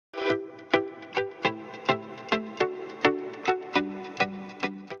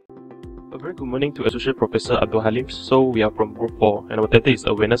Very good morning to Associate Professor Abdul Halim. So we are from Group 4 and our title is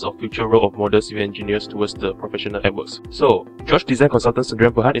Awareness of Future Role of Model Civil Engineers Towards the Professional Networks. So, George Design Consultant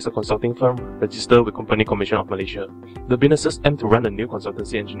Sendirian Berhad is a consulting firm registered with Company Commission of Malaysia. The businesses aim to run a new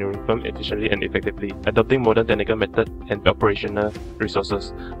consultancy engineering firm efficiently and effectively, adopting modern technical methods and operational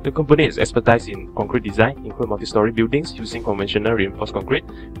resources. The company is expertise in concrete design, include multi-story buildings using conventional reinforced concrete,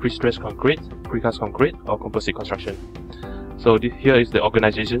 pre-stressed concrete, precast concrete, or composite construction. So here is the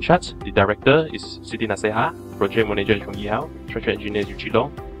organization chart. The director is SITI NASIHAH, project manager is CHONG, structural engineer is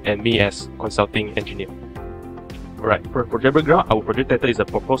UQU40103, and me as consulting engineer. Alright, for project background, our project title is a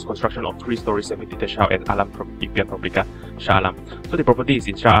proposed construction of 3-story semi-detached house at Alam Impian Fabrika, Shah Alam. So the property is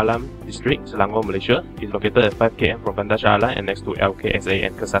in Shah Alam district, Selangor, Malaysia. It's located at 5 km from Bandar Shah Alam and next to LKSA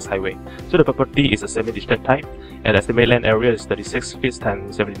and Kesas Highway. So the property is a semi-detached type, and estimated land area is 36 feet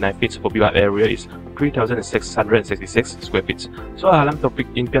times 79 feet. For built area is 3,666 square feet. So Alam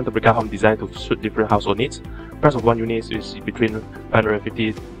Impian Fabrika home designed to suit different household needs. Price of one unit is between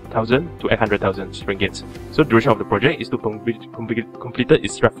 550,000 to 800,000 ringgit. So duration of the project is to completed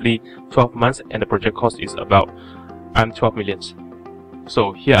is roughly 12 months and the project cost is about 12 million.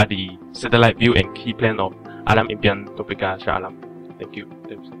 So here are the satellite view and key plan of Alam Impian Fabrika Shah Alam. Thank you.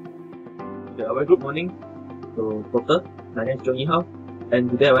 Okay, a very good morning to Doctor. My name is CHONG,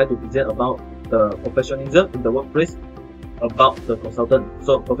 and today I would like to present about the professionalism in the workplace about the consultant.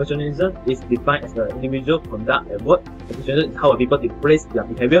 So professionalism is defined as the individual conduct at work. Professionalism is how people display their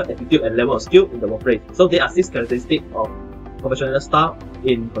behavior, attitude, and level of skill in the workplace. So there are 6 characteristics of professional style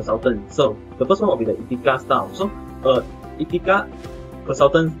in consultant. So the first one will be the Etika style. So Etika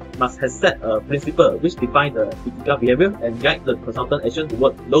consultant must have set a principle which define the Etika behavior and guide the consultant action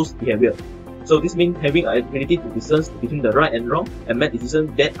toward those behavior. So this means having an ability to discern between the right and wrong and make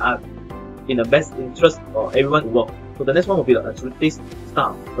decisions that are in the best interest of everyone involved. So the next one will be the altruistic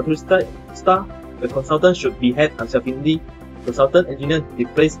style. Altruistic style, the consultant should behave unselfishly. Consultant engineer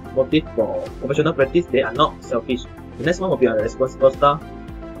displays motive for professional practice. They are not selfish. The next one will be a responsible style.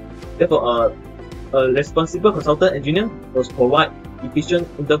 Therefore, a responsible consultant engineer must provide efficient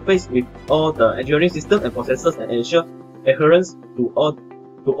interface with all the engineering systems and processes and ensure adherence to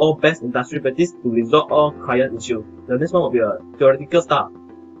all best industry practice to resolve all client issues. The next one will be a theoretical style.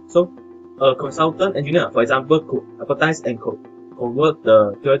 So a consultant engineer, for example, could advertise and convert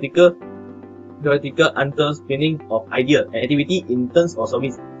the theoretical understanding of idea and activity in terms of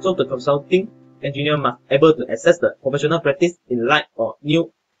service. So the consulting engineer must able to assess the professional practice in light of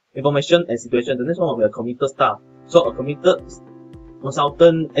new information and situation. The next one will be a committed style. So a committed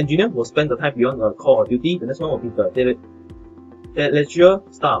consultant engineer will spend the time beyond a call or duty. The next one will be the intellectual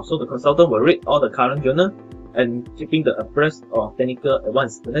style. So the consultant will read all the current journal and keeping the abreast of technical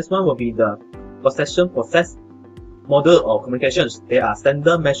advance. The next one will be the process model of communications. There are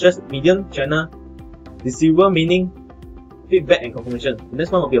standard measures, medium, channel, receiver, meaning, feedback, and confirmation. The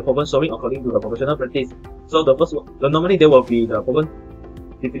next one will be a problem solving according to the professional practice. So the first one, normally there will be the problem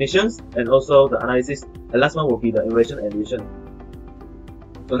definitions and also the analysis. The last one will be the evaluation and revision.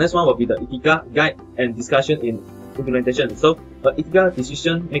 So next one will be the Etika guide and discussion in implementation. So Etika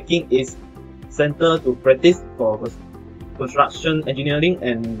decision making is center to practice for construction engineering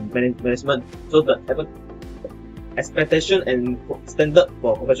and management. So the expectation and standard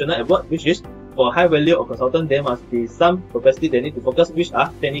for professional at work, which is for high value of consultant, there must be some capacity they need to focus, which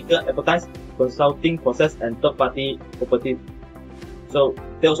are technical expertise, consulting process, and third party property. So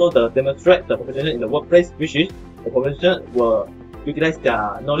they also demonstrate the professional in the workplace, which is the professional will utilize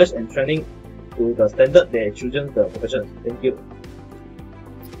their knowledge and training to the standard they chosen the profession. Thank you.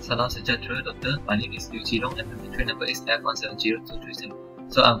 Salam sejahtera, Doctor. My name is Liu Qilong and the train number is F170237.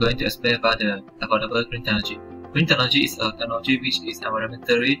 So I'm going to explain about the affordable green technology. Green technology is a technology which is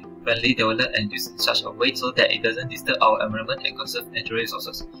environmentally friendly, developed and used in such a way so that it doesn't disturb our environment and conserve natural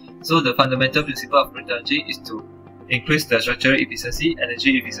resources. So the fundamental principle of green technology is to increase the structural efficiency,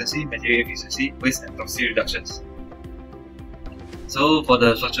 energy efficiency, material efficiency, waste and toxic reductions. So for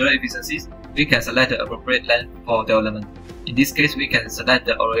the structural efficiencies, we can select the appropriate land for development. In this case, we can select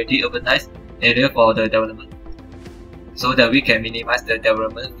the already urbanized area for the development, so that we can minimize the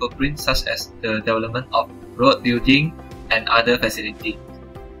development footprint such as the development of road building and other facilities.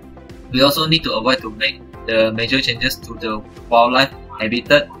 We also need to avoid to make the major changes to the wildlife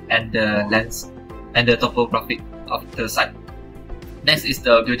habitat and the lands and the topography of the site. Next is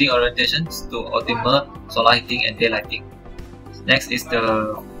the building orientations to optimal solar heating and daylighting. Next is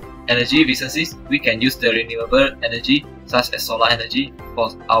the energy efficiencies. We can use the renewable energy such as solar energy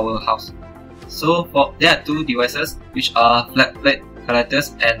for our house. So there are 2 devices which are flat plate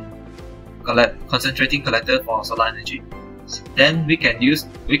collectors and concentrating collector for solar energy. Then we can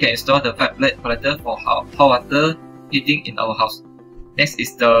install the flat plate collector for hot water heating in our house. Next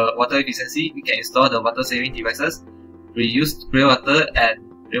is the water efficiency. We can install the water saving devices, reuse grey water and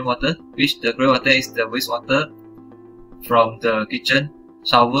rainwater, which the grey water is the wastewater from the kitchen,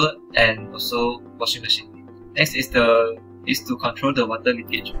 shower and also washing machine. Next is to control the water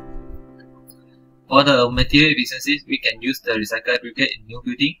leakage. For the material efficiency, we can use the recycled aggregate in new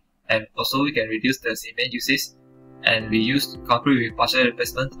building, and also we can reduce the cement usage, and we use concrete with partial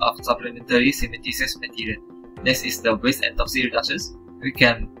replacement of supplementary cementitious material. Next is the waste and toxic reductions. We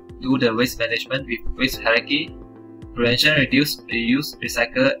can do the waste management with waste hierarchy, prevention, reduce, reuse,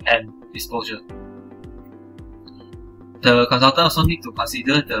 recycle, and disposal. The consultant also need to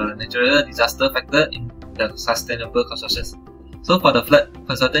consider the natural disaster factor in the sustainable constructions. So for the flood,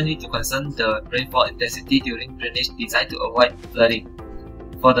 consultant need to concern the rainfall intensity during drainage design to avoid flooding.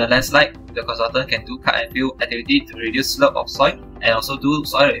 For the landslide, the consultant can do cut and fill activity to reduce slope of soil and also do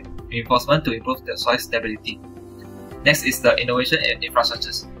soil reinforcement to improve the soil stability. Next is the innovation and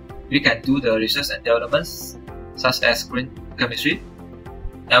infrastructures. We can do the research and developments such as green chemistry,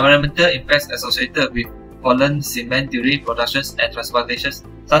 environmental impacts associated with pollen, cement during productions and transportations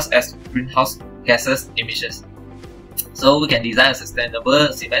such as greenhouse gases emissions. So we can design a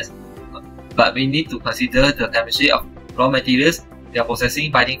sustainable cement, but we need to consider the chemistry of raw materials, their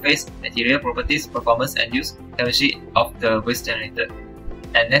processing, binding phase, material properties, performance and use, chemistry of the waste generated.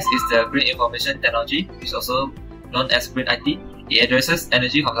 And next is the green information technology, which is also known as green IT. It addresses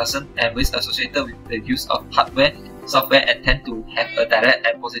energy consumption and waste associated with the use of hardware, software, and tend to have a direct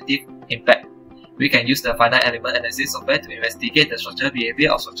and positive impact. We can use the finite element analysis software to investigate the structural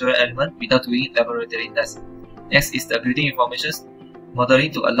behavior of structural element without doing laboratory tests. Next is the building information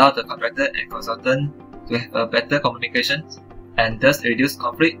modeling to allow the contractor and consultant to have a better communication and thus reduce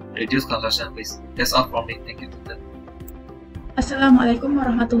conflict, reduce construction risk. That's all from me. Thank you, Tutor. Assalamualaikum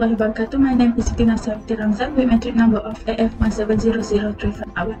warahmatullahi wabarakatuh. My name is Siti RAMDZAN with metric number of AF170035.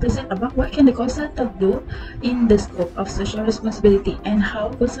 I will present about what can the consultant do in the scope of social responsibility and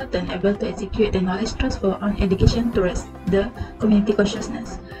how consultant able to execute the knowledge transfer on education towards the community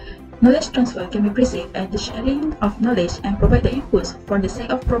consciousness. Knowledge transfer can be perceived as the sharing of knowledge and provide the inputs for the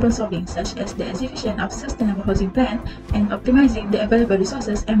sake of problem solving, such as the execution of sustainable housing plan and optimizing the available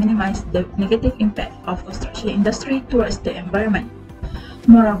resources and minimize the negative impact of construction industry towards the environment.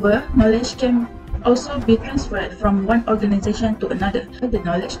 Moreover, knowledge can also be transferred from one organization to another. The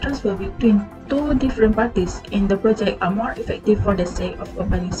knowledge transfer between two different parties in the project are more effective for the sake of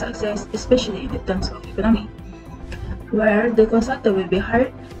company success, especially in the terms of economy, where the consultant will be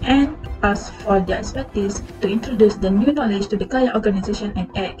hired and asked for their expertise to introduce the new knowledge to the client organization and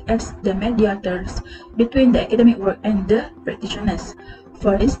act as the mediators between the academic work and the practitioners.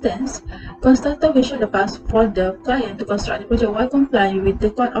 For instance, consultant will show the path for the client to construct the project while complying with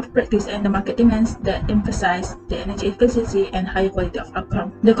the code of practice and the market demands that emphasize the energy efficiency and higher quality of outcome.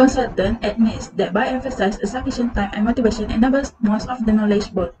 The consultant admits that by emphasizing a sufficient time and motivation enables most of the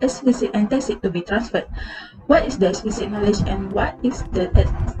knowledge, both explicit and tacit, to be transferred. What is the explicit knowledge and what is the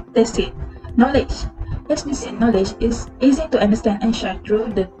tacit knowledge? Explicit knowledge is easy to understand and share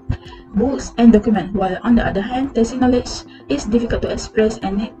through the books and documents, while on the other hand, tacit knowledge is difficult to express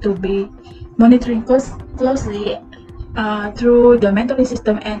and need to be monitoring closely through the mentoring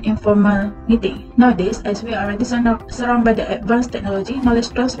system and informal meeting. Nowadays, as we are already surrounded by the advanced technology, knowledge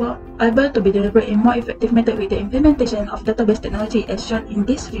transfer able to be delivered in more effective method with the implementation of database technology as shown in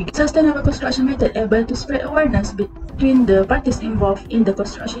this figure. Sustainable construction method able to spread awareness between the parties involved in the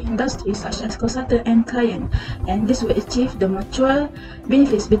construction industry, such as consultant and client, and this will achieve the mutual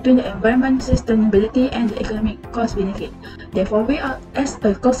benefits between the environment sustainability and the economic cost benefit. Therefore, we are, as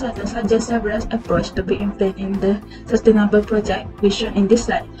a consultant, suggest several approaches to be implemented in the sustainable project which shown in this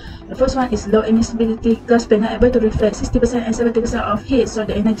slide. The first one is low emissivity glass panel able to reflect 60% and 70% of heat, so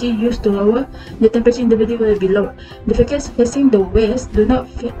the energy used to lower the temperature in the building will be low. The facades facing the west do not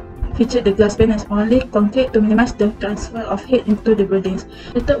feature the glass panels, only concrete to minimize the transfer of heat into the buildings.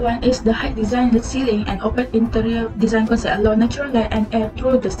 The third one is the height design. The ceiling and open interior design concept allow natural light and air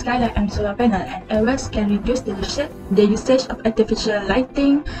through the skylight and solar panel, and airways can reduce the usage of artificial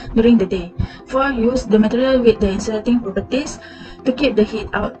lighting during the day. 4. Use the material with the insulating properties to keep the heat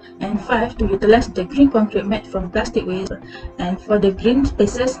out, and 5. To utilize the green concrete made from plastic waste, and for the green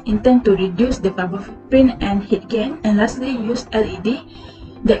spaces intend to reduce the carbon footprint and heat gain, and lastly use LED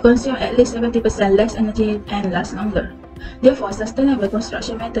that consume at least 70% less energy and last longer. Therefore, sustainable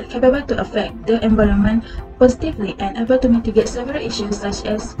construction method capable to affect the environment positively and able to mitigate several issues such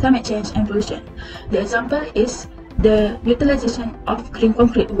as climate change and pollution. The example is the utilization of green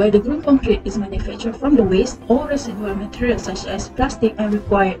concrete, where the green concrete is manufactured from the waste or residual materials such as plastic and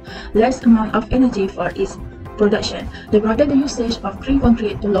require less amount of energy for its production. The broader the usage of green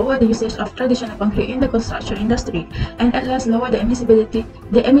concrete, the lower the usage of traditional concrete in the construction industry, and at last lower the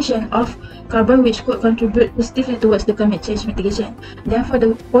emission of carbon, which could contribute positively towards the climate change mitigation. Then for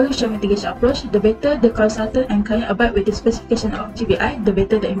the pollution mitigation approach, the better the consultant and client abide with the specification of GBI, the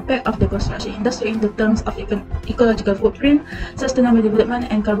better the impact of the construction industry in the terms of ecological footprint, sustainable development,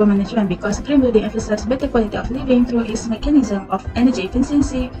 and carbon management, because green building emphasizes better quality of living through its mechanism of energy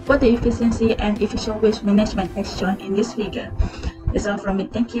efficiency, water efficiency, and efficient waste management, as shown in this figure. That's all from me.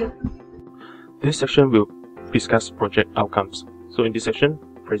 Thank you. This section will discuss project outcomes. So in this section,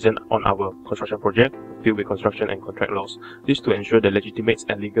 present on our construction project, filled with construction and contract laws. This to ensure the legitimate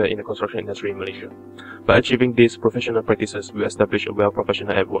and legal in the construction industry in Malaysia. By achieving these professional practices, we establish a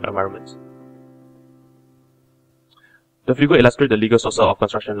well-professional at work environment. The figure illustrates the legal sources of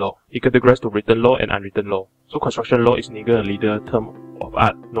construction law. It categorizes to written law and unwritten law. So construction law is neither a legal term of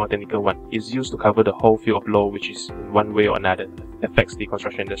art nor a technical one. It is used to cover the whole field of law which is in one way or another affects the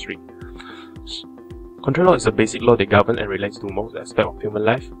construction industry. Contract law is a basic law that governs and relates to most aspects of human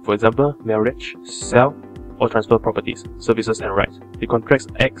life. For example, marriage, sale or transfer properties, services and rights. The Contracts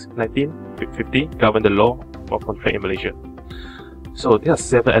Act 1950 govern the law of contract in Malaysia. So there are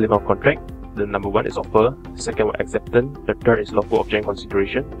 7 elements of contract. The number 1 is offer, the second one acceptance, the third is lawful object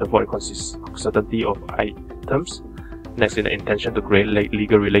consideration, the fourth consists of certainty of items, next is the intention to create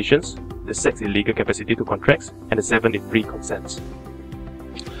legal relations, the sixth is legal capacity to contracts, and the seventh is free consents.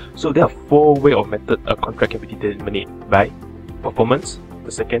 So there are 4 ways of method a contract can be determined by: performance,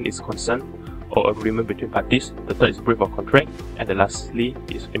 the second is consent or agreement between parties, the third is breach of contract, and the lastly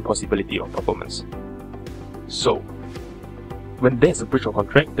is impossibility of performance. So when there is a breach of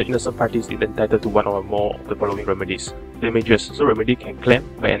contract, the innocent party is entitled to one or more of the following remedies. Damages. So remedy can claim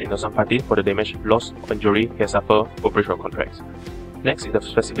by an innocent party for the damage, loss, or injury he has suffered for breach of contract. Next is the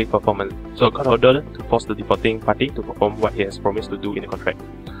specific performance. So a court order to force the defaulting party to perform what he has promised to do in the contract.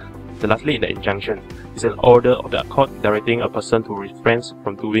 The lastly in the injunction is an order of the court directing a person to refrain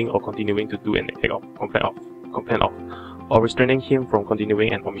from doing or continuing to do an act of complaint of, or restraining him from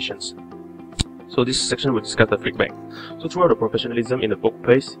continuing an omissions. So this section will discuss the feedback. So throughout the professionalism in the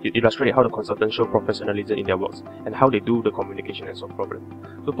workplace, it illustrates how the consultants show professionalism in their works and how they do the communication and solve problems.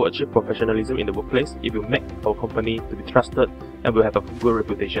 So to achieve professionalism in the workplace, it will make our company to be trusted and will have a good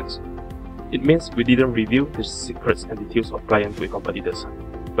reputation. It means we didn't reveal the secrets and details of clients to competitors.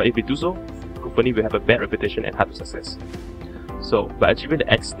 But if we do so, the company will have a bad reputation and hard to success. So, by achieving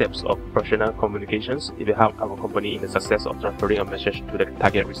the 8 steps of professional communications, it will help our company in the success of transferring a message to the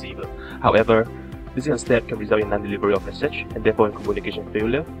target receiver. However, missing a step can result in non-delivery of message and therefore in communication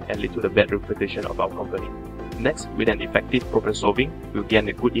failure and lead to the bad reputation of our company. Next, with an effective problem solving, we will gain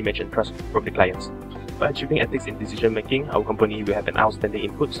a good image and trust from the clients. By achieving ethics in decision making, our company will have an outstanding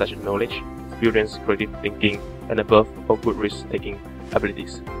input such as knowledge, experience, creative thinking, and above all good risk taking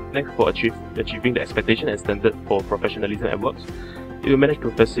abilities. Next, for achieving the expectation and standard for professionalism at work, it will manage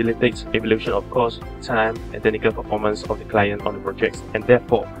to facilitate evaluation of cost, time, and technical performance of the client on the projects, and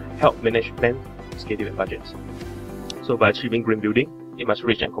therefore help manage plan, schedule, and budgets. So by achieving green building, it must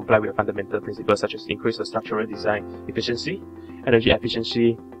reach and comply with fundamental principles such as increase the structural design efficiency, energy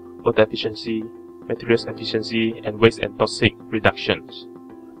efficiency, water efficiency, materials efficiency, and waste and toxic reductions.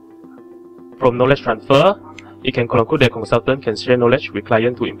 From knowledge transfer, it can conclude that consultant can share knowledge with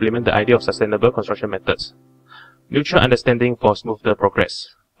client to implement the idea of sustainable construction methods. Mutual understanding for smoother progress.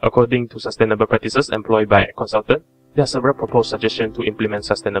 According to sustainable practices employed by a consultant, there are several proposed suggestions to implement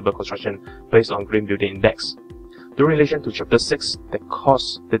sustainable construction based on Green Building Index. In relation to Chapter 6, that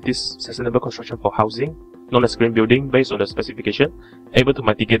calls that this sustainable construction for housing, known as green building based on the specification, able to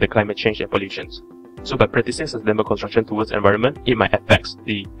mitigate the climate change and pollutions. So by practicing sustainable construction towards environment, it might affect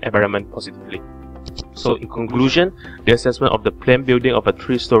the environment positively. So in conclusion, the assessment of the planned building of a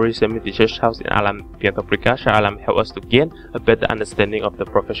 3-story semi-detached house in Alam, Africa, Shah Alam helped us to gain a better understanding of the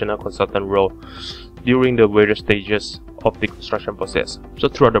professional consultant role during the various stages of the construction process. So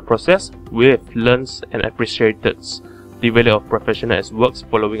throughout the process, we have learned and appreciated the value of professionals works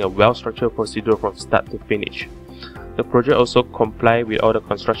following a well-structured procedure from start to finish. The project also complies with all the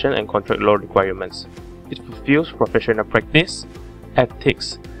construction and contract law requirements. It fulfills professional practice,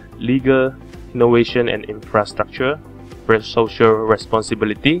 ethics, legal, innovation and infrastructure, social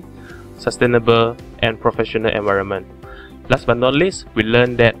responsibility, sustainable and professional environment. Last but not least, we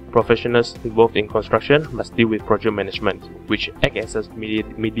learned that professionals involved in construction must deal with project management, which acts as a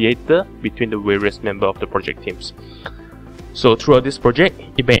mediator between the various members of the project teams. So throughout this project,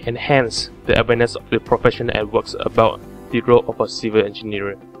 it may enhance the awareness of the professional at works about the role of a civil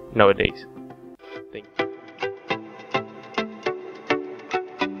engineer nowadays.